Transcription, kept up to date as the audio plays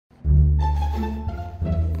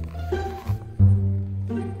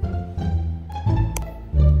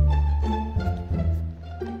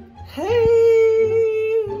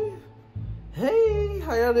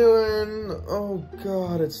Oh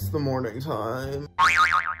God, it's the morning time.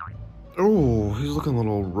 Oh, he's looking a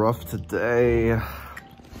little rough today.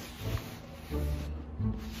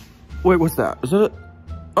 Wait, what's that? Is it?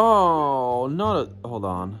 Oh, not a, hold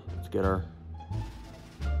on. Let's get her.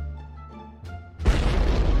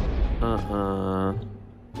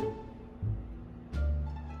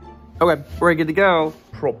 Okay, we're good to go.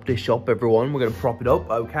 Prop this up, everyone. We're gonna prop it up,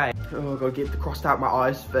 okay. Oh, gotta get the crust out my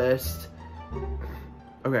eyes first.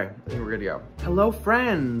 Okay, I think we're good to go. Hello,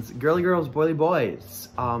 friends, girly girls, boily boys.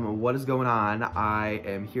 What is going on? I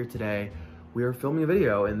am here today. We are filming a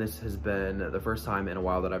video, and this has been the first time in a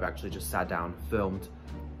while that I've actually just sat down, filmed,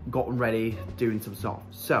 gotten ready, doing some stuff.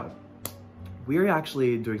 So, we are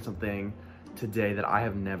actually doing something today that I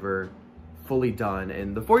have never fully done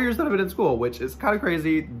in the 4 years that I've been in school, which is kind of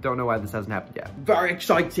crazy. Don't know why this hasn't happened yet. Very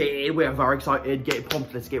excited. We are very excited. Get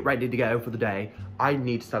pumped. Let's get ready to go for the day. I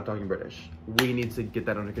need to stop talking British. We need to get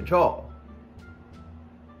that under control.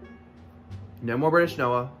 No more British,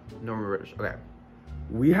 Noah. No more British. Okay.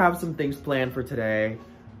 We have some things planned for today.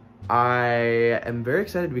 I am very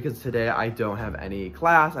excited because today I don't have any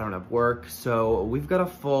class. I don't have work. So we've got a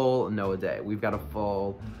full Noah day. We've got a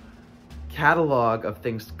full catalog of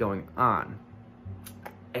things going on.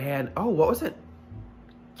 And oh, what was it?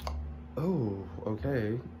 Oh,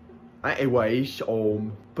 okay. Anyways,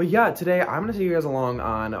 but yeah, today I'm gonna take you guys along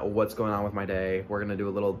on what's going on with my day. We're gonna do a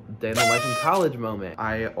little day in the life in college moment.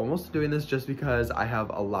 I almost doing this just because I have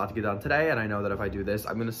a lot to get done today, and I know that if I do this,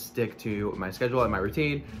 I'm gonna stick to my schedule and my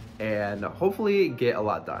routine and hopefully get a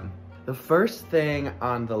lot done. The first thing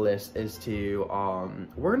on the list is to,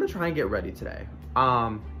 we're gonna try and get ready today.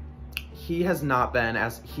 He has not been,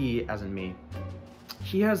 as in me,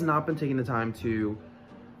 he has not been taking the time to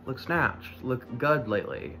look snatched, look good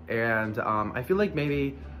lately. And I feel like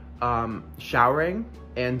maybe showering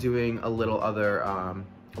and doing a little other, a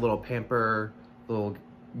little pamper, little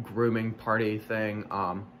grooming party thing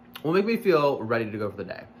will make me feel ready to go for the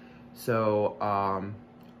day. So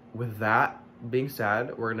with that being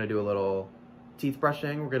said, we're gonna do a little teeth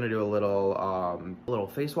brushing, we're gonna do a little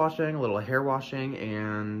face washing, a little hair washing,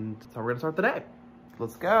 and that's how we're gonna start the day.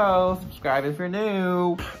 Let's go. Subscribe if you're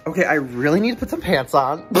new. Okay, I really need to put some pants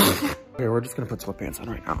on. Okay, we're just gonna put sweatpants on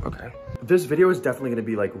right now, okay. This video is definitely gonna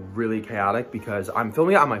be like really chaotic because I'm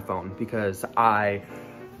filming it on my phone because I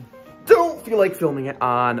don't feel like filming it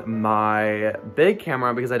on my big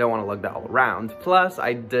camera because I don't wanna lug that all around. Plus,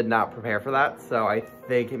 I did not prepare for that, so I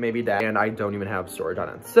think it may be dead and I don't even have storage on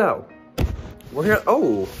it. So, we're here,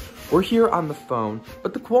 we're here on the phone,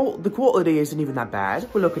 but the quality isn't even that bad.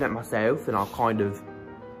 We're looking at myself and I kind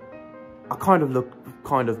of look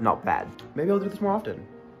kind of not bad. Maybe I'll do this more often.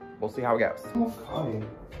 We'll see how it goes. Okay.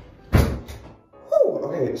 Whew,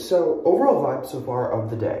 okay, so overall vibe so far of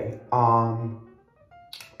the day. I'm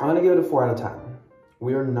gonna give it a 4 out of 10.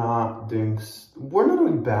 We're not doing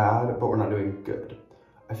bad, but we're not doing good.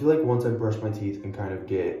 I feel like once I brush my teeth and kind of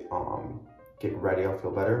get ready, I'll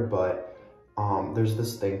feel better, but there's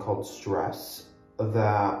this thing called stress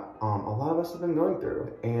that a lot of us have been going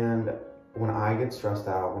through. And when I get stressed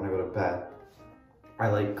out, when I go to bed, I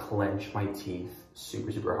like clench my teeth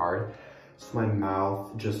super, super hard. So my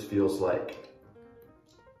mouth just feels like,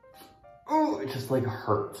 oh, it just like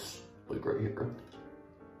hurts, like right here.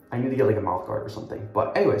 I need to get like a mouth guard or something.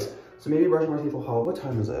 But anyways, so maybe brushing my teeth will help. What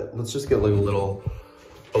time is it? Let's just get like a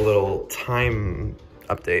little time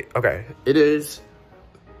update. Okay, it is.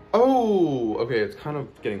 Oh, okay, it's kind of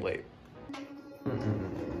getting late.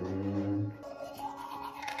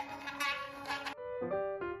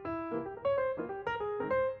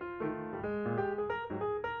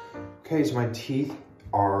 Okay, so my teeth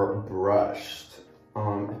are brushed.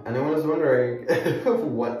 Anyone is wondering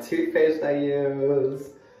what toothpaste I use?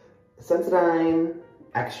 Sensodyne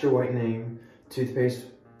Extra Whitening toothpaste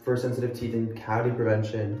for sensitive teeth and cavity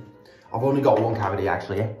prevention. I've only got one cavity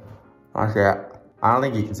actually. Okay. I don't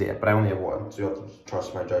think you can see it, but I only have one, so you have to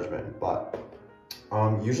trust my judgment. But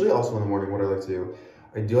usually also in the morning, what I like to do,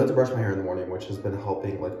 I do like to brush my hair in the morning, which has been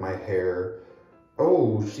helping like my hair.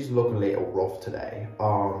 Oh, she's looking a little rough today.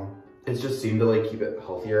 It's just seemed to like keep it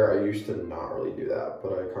healthier. I used to not really do that,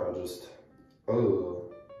 but I kind of just,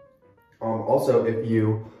 also, if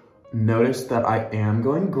you notice that I am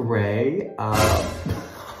going gray,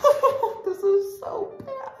 this is so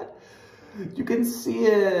bad. You can see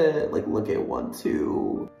it, like look at 1,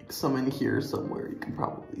 2, some in here somewhere, you can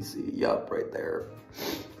probably see, yup, right there.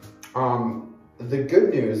 The good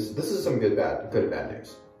news, this is some good and bad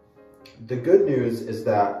news. The good news is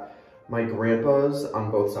that my grandpas on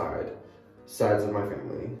both sides of my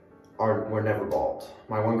family were never bald.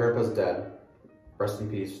 My one grandpa's dead, rest in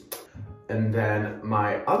peace. And then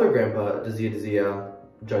my other grandpa, Dzia,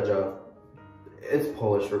 Judja, it's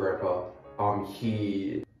Polish for grandpa.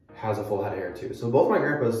 He has a full head of hair too. So both my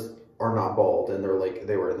grandpas are not bald, and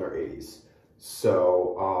they were in their 80s.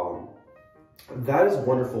 So that is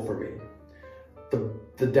wonderful for me.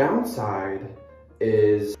 The downside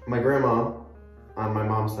is my grandma on my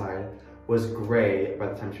mom's side was gray by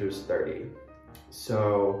the time she was 30.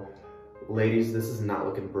 So ladies, this is not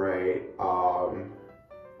looking bright.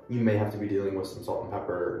 You may have to be dealing with some salt and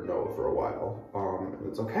pepper Noah for a while.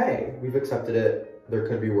 It's okay, we've accepted it. There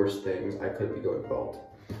could be worse things. I could be going bald.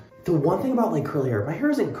 The one thing about like curly hair, my hair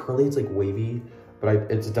isn't curly, it's like wavy,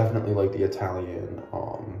 but it's definitely like the Italian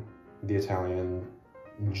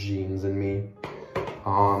genes in me.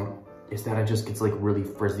 Is that it just gets like really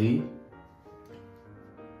frizzy.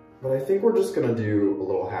 But I think we're just gonna do a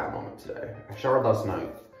little hat moment today. I showered last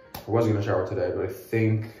night. I wasn't gonna shower today, but I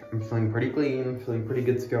think I'm feeling pretty clean, feeling pretty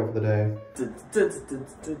good to go for the day.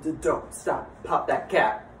 Don't stop, pop that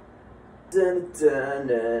cap.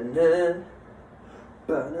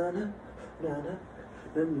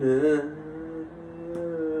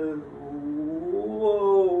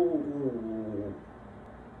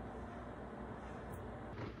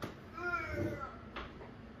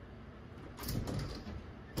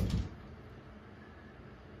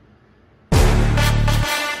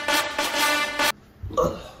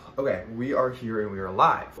 Okay, we are here and we are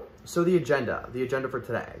live. So the agenda for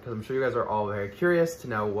today, because I'm sure you guys are all very curious to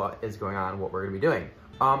know what is going on, what we're gonna be doing.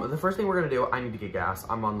 The first thing we're gonna do, I need to get gas.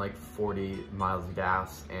 I'm on like 40 miles of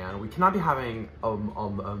gas, and we cannot be having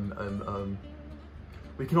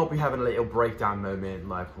we cannot be having a little breakdown moment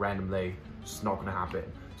like randomly. It's just not gonna happen.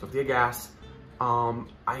 So to get gas,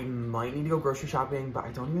 I might need to go grocery shopping, but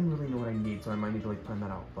I don't even really know what I need, so I might need to like plan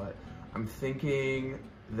that out. But I'm thinking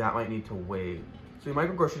that might need to wait. So we might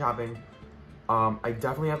go grocery shopping. I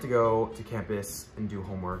definitely have to go to campus and do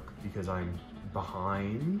homework because I'm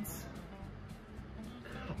behind.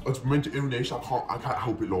 It's meant to English, I can't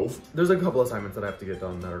help it, love. There's a couple assignments that I have to get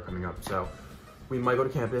done that are coming up, so we might go to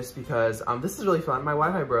campus because this is really fun. My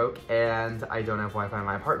Wi-Fi broke and I don't have Wi-Fi in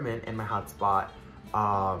my apartment, and my hotspot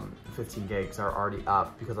 15 gigs are already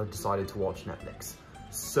up because I've decided to watch Netflix.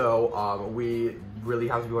 So we really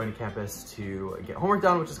have to be going to campus to get homework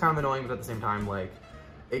done, which is kind of annoying, but at the same time, like,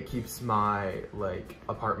 it keeps my like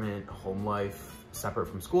apartment home life separate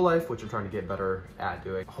from school life, which I'm trying to get better at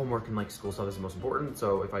doing. Homework and like school stuff is the most important,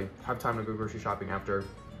 so if I have time to go grocery shopping after,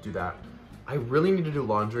 do that. I really need to do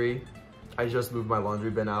laundry. I just moved my laundry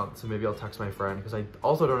bin out, so maybe I'll text my friend because I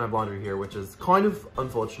also don't have laundry here, which is kind of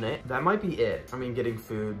unfortunate. That might be it. I mean, getting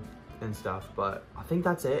food and stuff, but I think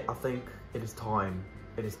that's it. I think it is time.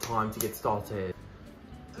 It is time to get started.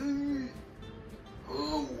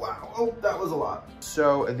 Oh, wow. Oh, that was a lot.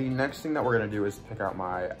 So the next thing that we're gonna do is pick out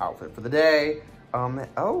my outfit for the day.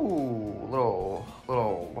 Oh, little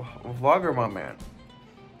vlogger moment.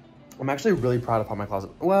 I'm actually really proud of how my closet,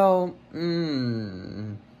 well, I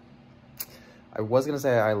was gonna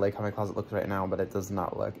say I like how my closet looks right now, but it does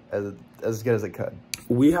not look as good as it could.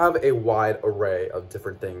 We have a wide array of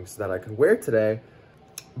different things that I could wear today,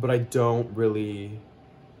 but I don't really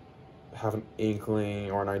have an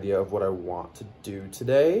inkling or an idea of what I want to do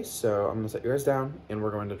today. So I'm gonna set you guys down and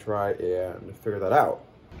we're going to try and figure that out.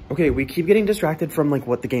 Okay, we keep getting distracted from like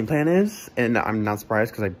what the game plan is, and I'm not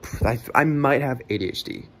surprised because I might have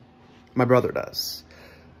ADHD. My brother does.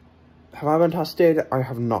 Have I been tested? I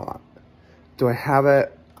have not. Do I have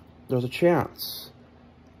it? There's a chance.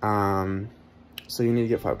 So you need to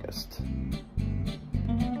get focused.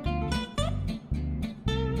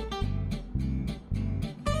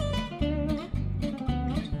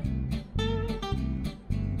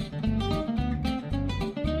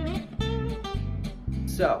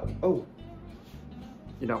 So, oh,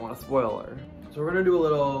 you don't want a spoiler. So we're gonna do a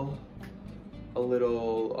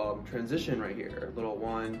little transition right here. A little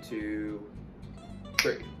 1, 2,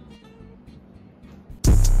 3.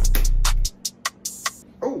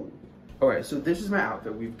 Oh, okay, so this is my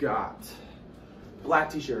outfit. We've got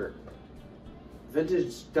black t-shirt,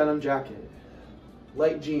 vintage denim jacket,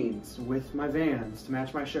 light jeans with my Vans to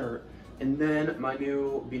match my shirt, and then my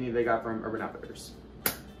new beanie they got from Urban Outfitters.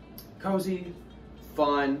 Cozy,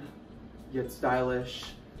 fun, yet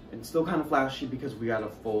stylish, and still kind of flashy because we got a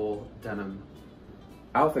full denim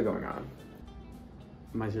outfit going on.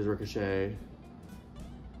 My tears ricochet.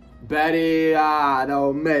 Betty, I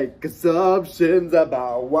don't make assumptions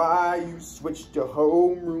about why you switched your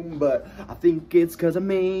homeroom, but I think it's cause of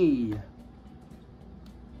me.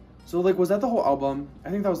 So like, was that the whole album?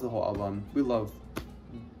 I think that was the whole album. We love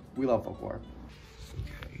folklore.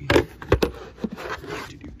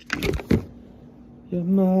 Okay. You're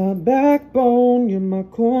my backbone, you're my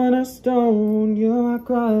cornerstone, you're my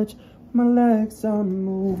crutch, my legs are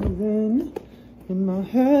moving, in my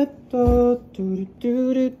head, do do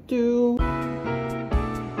do do do.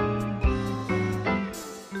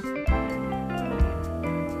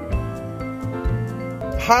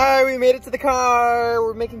 Hi, we made it to the car.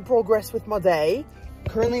 We're making progress with my day.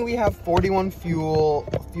 Currently, we have 41 fuel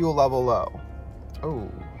level low. Oh,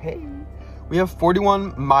 hey. We have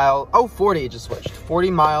 41 miles. Oh, 40, it just switched.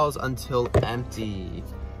 40 miles until empty.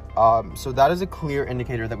 So that is a clear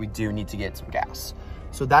indicator that we do need to get some gas.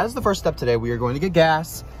 So that is the first step today. We are going to get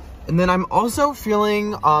gas. And then I'm also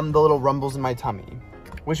feeling the little rumbles in my tummy,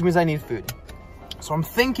 which means I need food. So I'm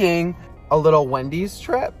thinking a little Wendy's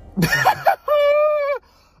trip.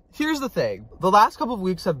 Here's the thing. The last couple of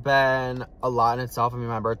weeks have been a lot in itself. I mean,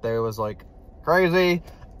 my birthday was like crazy.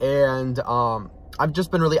 And I've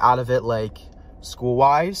just been really out of it, like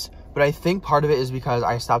school-wise. But I think part of it is because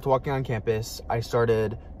I stopped walking on campus. I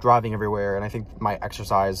started driving everywhere. And I think my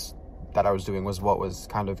exercise that I was doing was what was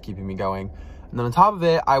kind of keeping me going. And then on top of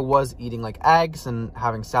it, I was eating like eggs and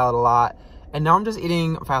having salad a lot. And now I'm just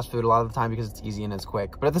eating fast food a lot of the time because it's easy and it's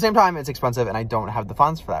quick. But at the same time, it's expensive and I don't have the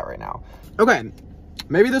funds for that right now. Okay,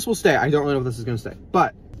 maybe this will stay. I don't really know if this is gonna stay.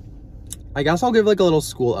 But I guess I'll give like a little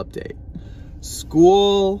school update.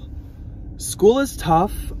 School is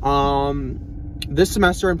tough. This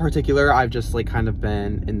semester in particular, I've just like kind of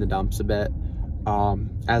been in the dumps a bit.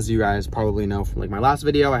 As you guys probably know from like my last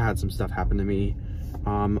video, I had some stuff happen to me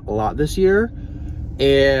a lot this year.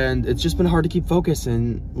 And it's just been hard to keep focus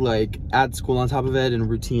and like at school on top of it and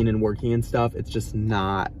routine and working and stuff. It's just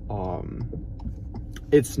not,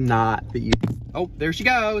 it's not the easy. Oh, there she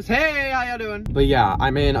goes. Hey, how y'all doing? But yeah,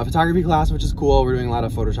 I'm in a photography class, which is cool. We're doing a lot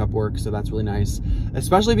of Photoshop work, so that's really nice.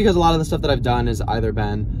 Especially because a lot of the stuff that I've done has either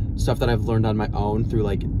been stuff that I've learned on my own through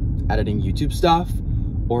like editing YouTube stuff,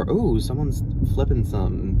 or, ooh, someone's flipping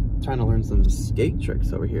trying to learn some skate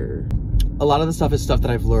tricks over here. A lot of the stuff is stuff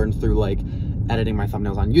that I've learned through like editing my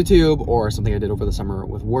thumbnails on YouTube or something I did over the summer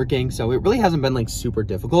with working. So it really hasn't been like super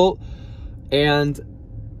difficult. And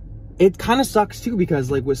it kind of sucks too, because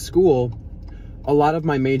like with school, a lot of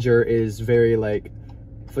my major is very like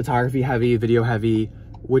photography heavy, video heavy,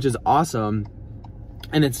 which is awesome.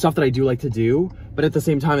 And it's stuff that I do like to do. But at the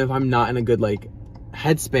same time, if I'm not in a good like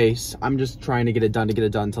headspace, I'm just trying to get it done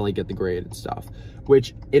until I get the grade and stuff.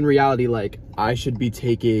 Which in reality, like I should be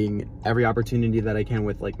taking every opportunity that I can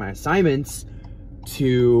with like my assignments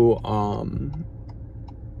to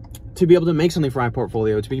be able to make something for my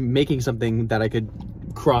portfolio, to be making something that I could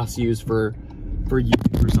cross use for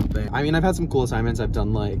YouTube or something. I mean, I've had some cool assignments. I've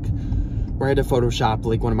done like where I had to Photoshop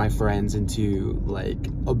like one of my friends into like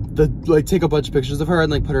take a bunch of pictures of her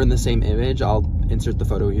and like put her in the same image. I'll insert the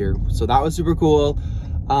photo here. So that was super cool.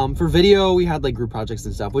 For video, we had like group projects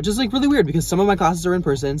and stuff, which is like really weird because some of my classes are in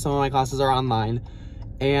person, some of my classes are online,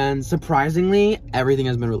 and surprisingly, everything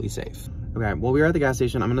has been really safe. Okay, well, we are at the gas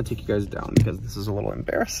station. I'm gonna take you guys down because this is a little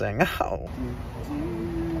embarrassing. Ow.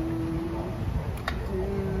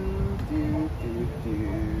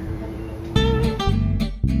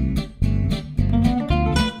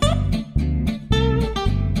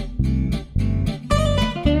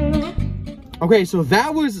 Okay, so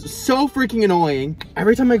that was so freaking annoying.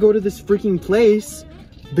 Every time I go to this freaking place,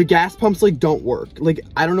 the gas pumps like don't work. Like,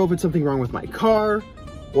 I don't know if it's something wrong with my car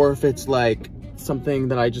or if it's like something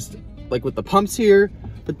that I just like with the pumps here.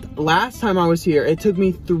 But last time I was here, it took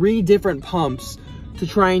me 3 different pumps to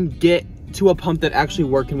try and get to a pump that actually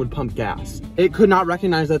worked and would pump gas. It could not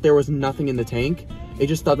recognize that there was nothing in the tank. It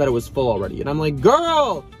just thought that it was full already. And I'm like,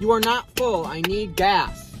 girl, you are not full. I need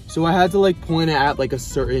gas. So I had to like point it at like a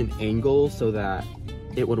certain angle so that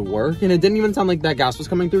it would work. And it didn't even sound like that gas was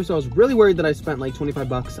coming through. So I was really worried that I spent like 25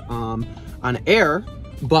 bucks on air.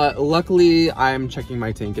 But luckily I'm checking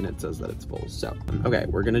my tank and it says that it's full. So, okay,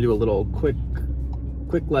 we're gonna do a little quick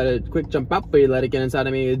jump up, but you let it get inside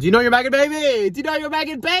of me. Do you know you're bagging, baby? Do you know you're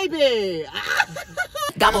bagging, baby?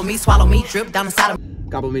 Gobble me, swallow me, drip down the side of me.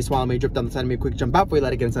 Gobble me, swallow me, drip down the side of me, quick jump out before you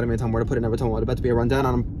let it get inside of me. Tell me where to put it, never tell me what about to be a rundown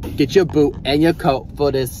on them. Get your boot and your coat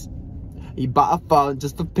for this. You bought a phone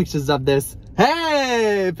just for pictures of this.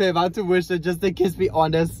 Hey, pay about to wish it just to kiss me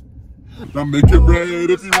on this. Now make it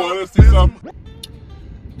red if you wanna see some.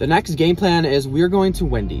 The next game plan is we're going to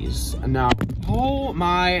Wendy's. Now, oh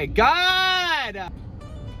my God!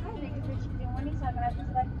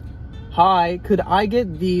 Hi, could I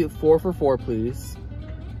get the 4 for $4, please?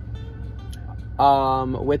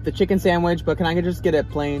 With the chicken sandwich, but can I just get it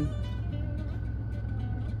plain?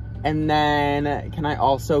 And then, can I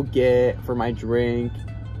also get, for my drink,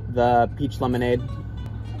 the peach lemonade?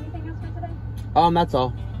 Anything else for today? That's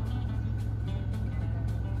all.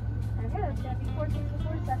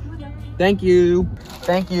 Thank you.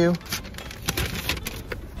 Thank you.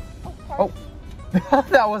 Oh,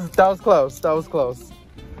 that was close. That was close.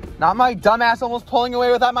 Not my dumbass almost pulling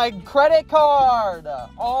away without my credit card.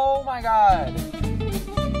 Oh my God.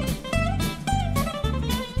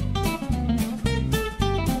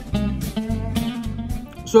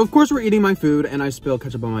 So of course we're eating my food and I spill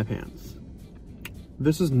ketchup on my pants.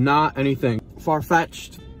 This is not anything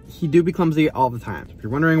far-fetched. He do be clumsy all the time. If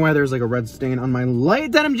you're wondering why there's like a red stain on my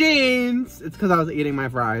light denim jeans, it's because I was eating my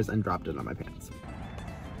fries and dropped it on my pants.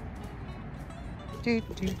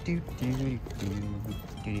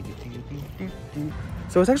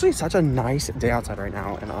 So it's actually such a nice day outside right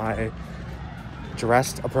now and I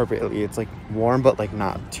dressed appropriately. It's like warm, but like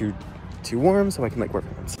not too warm, so I can like wear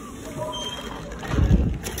pants.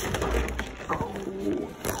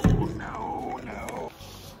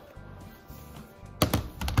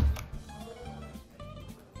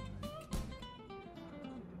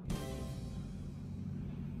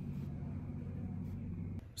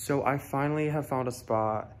 So I finally have found a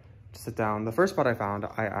spot to sit down. The first spot I found,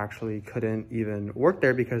 I actually couldn't even work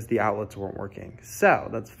there because the outlets weren't working. So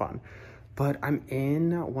that's fun. But I'm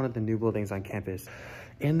in one of the new buildings on campus.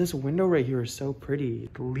 And this window right here is so pretty.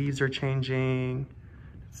 The leaves are changing,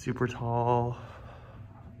 it's super tall.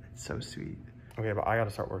 It's so sweet. Okay, but I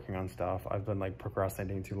gotta start working on stuff. I've been like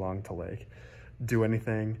procrastinating too long to like do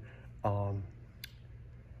anything.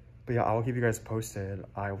 But yeah, I'll keep you guys posted.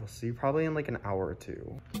 I will see you probably in like an hour or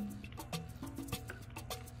two.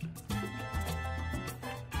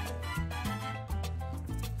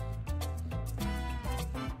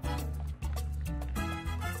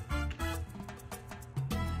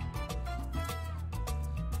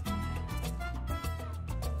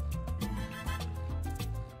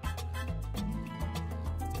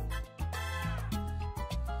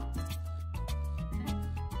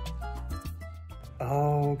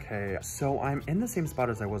 Okay, so I'm in the same spot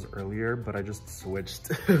as I was earlier, but I just switched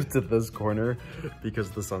to this corner because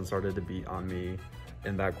the sun started to beat on me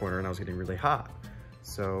in that corner and I was getting really hot.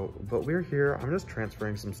 So, but we're here. I'm just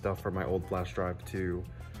transferring some stuff from my old flash drive to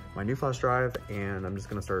my new flash drive, and I'm just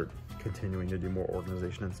gonna start continuing to do more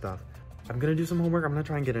organization and stuff. I'm gonna do some homework. I'm gonna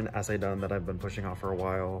try and get an essay done that I've been pushing off for a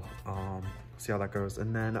while. See how that goes.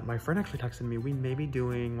 And then my friend actually texted me, we may be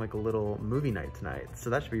doing like a little movie night tonight. So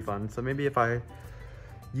that should be fun. So maybe if I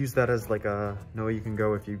use that as like a, no, you can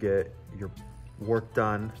go if you get your work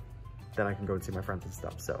done, then I can go and see my friends and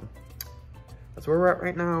stuff. So that's where we're at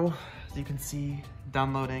right now. As you can see,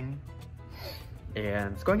 downloading,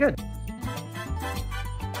 and it's going good.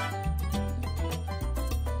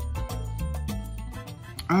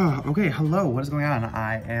 Oh, okay, hello, what is going on?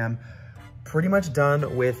 I am pretty much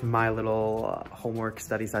done with my little homework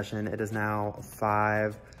study session. It is now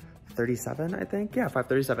 5:37, I think. Yeah,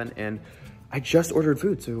 5:37, and I just ordered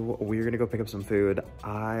food, so we're gonna go pick up some food.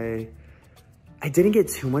 I didn't get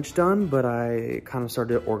too much done, but I kind of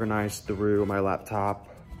started to organize through my laptop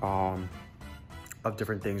of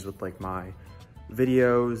different things with like my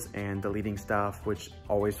videos and deleting stuff, which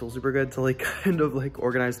always feels super good to like kind of like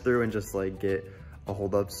organize through and just like get a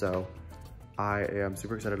hold of. So I am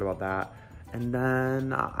super excited about that. And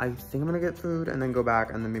then I think I'm gonna get food and then go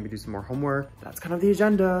back and then maybe do some more homework. That's kind of the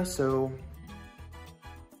agenda, so.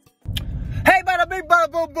 Hey, bada bing,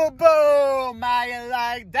 bada boom, boom, boom. I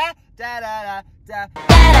like that, da da da da.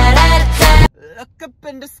 Look up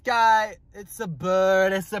in the sky, it's a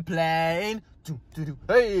bird, it's a plane.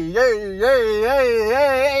 Hey, hey, hey, hey,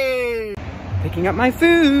 hey. Picking up my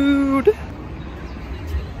food.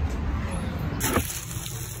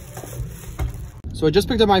 So I just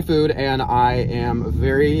picked up my food and I am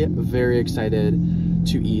very, very excited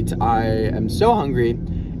to eat. I am so hungry.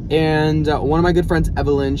 And one of my good friends,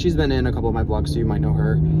 Evelyn, she's been in a couple of my vlogs, so you might know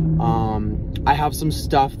her. I have some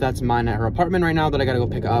stuff that's mine at her apartment right now that I gotta go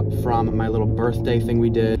pick up from my little birthday thing we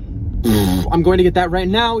did. I'm going to get that right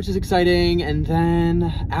now, which is exciting. And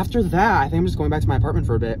then after that, I think I'm just going back to my apartment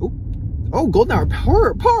for a bit. Ooh. Oh, golden hour,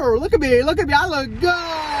 purr, look at me, I look good.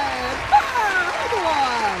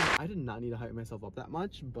 I did not need to hype myself up that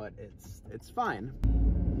much, but it's fine.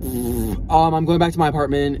 I'm going back to my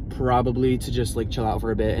apartment probably to just like chill out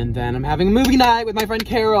for a bit, and then I'm having a movie night with my friend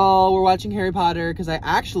Carol. We're watching Harry Potter because I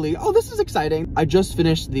actually, oh, this is exciting. I just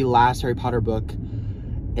finished the last Harry Potter book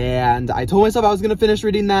and I told myself I was gonna finish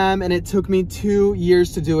reading them, and it took me 2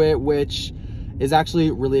 years to do it, which is actually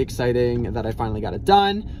really exciting that I finally got it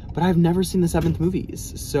done. But I've never seen the 7th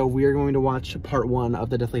movies, so we are going to watch part 1 of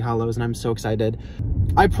the Deathly Hallows, and I'm so excited.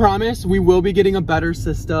 I promise we will be getting a better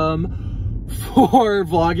system for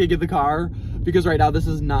vlogging in the car, because right now this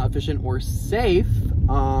is not efficient or safe,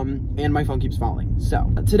 and my phone keeps falling.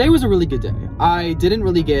 So today was a really good day. I didn't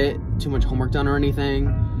really get too much homework done or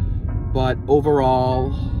anything, but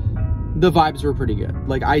overall the vibes were pretty good.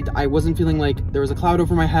 Like I wasn't feeling like there was a cloud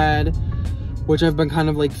over my head, which I've been kind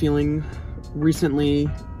of like feeling recently,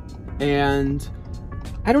 and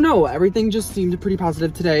I don't know, everything just seemed pretty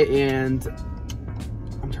positive today. And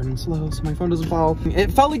I'm turning slow so my phone doesn't fall.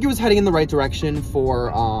 It felt like it was heading in the right direction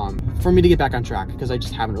for me to get back on track, because I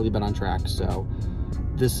just haven't really been on track. So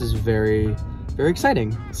this is very, very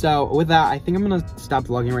exciting. So with that, I think I'm gonna stop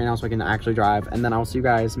vlogging right now so I can actually drive, and then I'll see you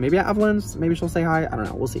guys maybe at Evelyn's. Maybe she'll say hi, I don't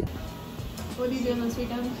know, we'll see. What are you doing this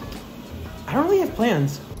weekend? I don't really have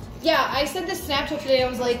plans. Yeah, I sent this Snapchat today. I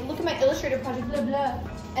was like, look at my Illustrator project, blah, blah.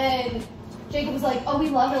 And Jacob was like, oh, we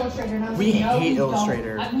love Illustrator. And I was We like, no, hate we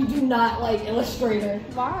Illustrator. We do not like Illustrator.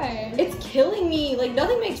 Why? It's killing me. Like,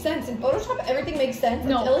 nothing makes sense. In Photoshop, everything makes sense.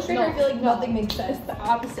 No, In Illustrator, no, I feel like no. nothing makes sense. It's the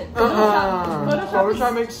opposite.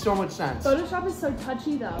 Photoshop makes so much sense. Photoshop is so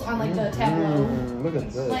touchy though. On like the tableau, Look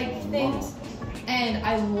at this. like things. And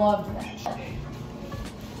I loved that.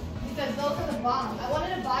 Because those are the bomb. I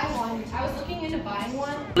wanted to buy one. I was looking into buying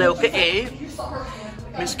one. Little Kitty.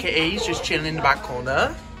 Miss Kitty's just chilling in the back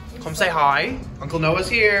corner. Come say hi. Uncle Noah's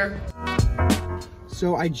here.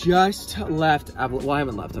 So I just left Evelyn. Well, I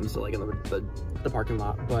haven't left. I'm still like in the parking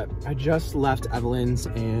lot, but I just left Evelyn's,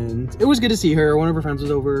 and it was good to see her. One of her friends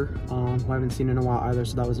was over, who I haven't seen in a while either,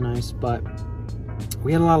 so that was nice. But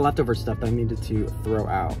we had a lot of leftover stuff that I needed to throw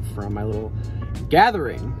out from my little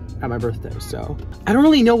gathering at my birthday. So I don't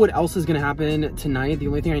really know what else is gonna happen tonight. The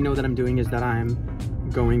only thing I know that I'm doing is that I'm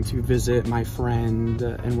going to visit my friend,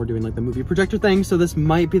 and we're doing like the movie projector thing. So this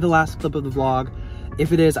might be the last clip of the vlog.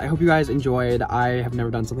 If it is, I hope you guys enjoyed. I have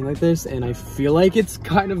never done something like this, and I feel like it's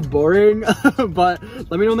kind of boring, but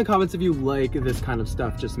let me know in the comments if you like this kind of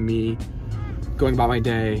stuff, just me going about my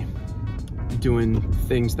day, doing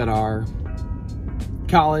things that are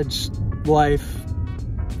college life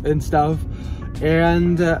and stuff.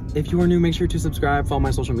 And if you are new, make sure to subscribe, follow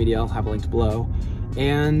my social media, I'll have links below.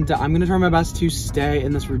 And I'm gonna try my best to stay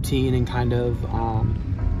in this routine and kind of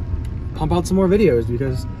pump out some more videos,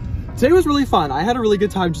 because today was really fun. I had a really good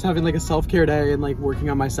time just having like a self-care day and like working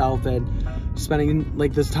on myself and spending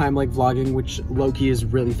like this time like vlogging, which low-key is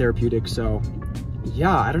really therapeutic. So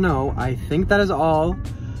yeah, I don't know. I think that is all.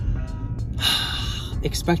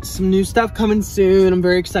 Expect some new stuff coming soon. I'm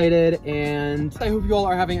very excited, and I hope you all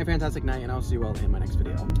are having a fantastic night, and I'll see you all in my next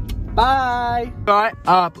video. Bye. Shut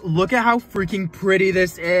up. Look at how freaking pretty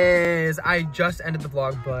this is. I just ended the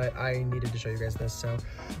vlog, but I needed to show you guys this. So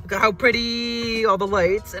look at how pretty, all the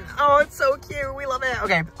lights, and oh, it's so cute. We love it.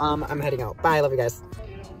 Okay, I'm heading out. Bye. Love you guys.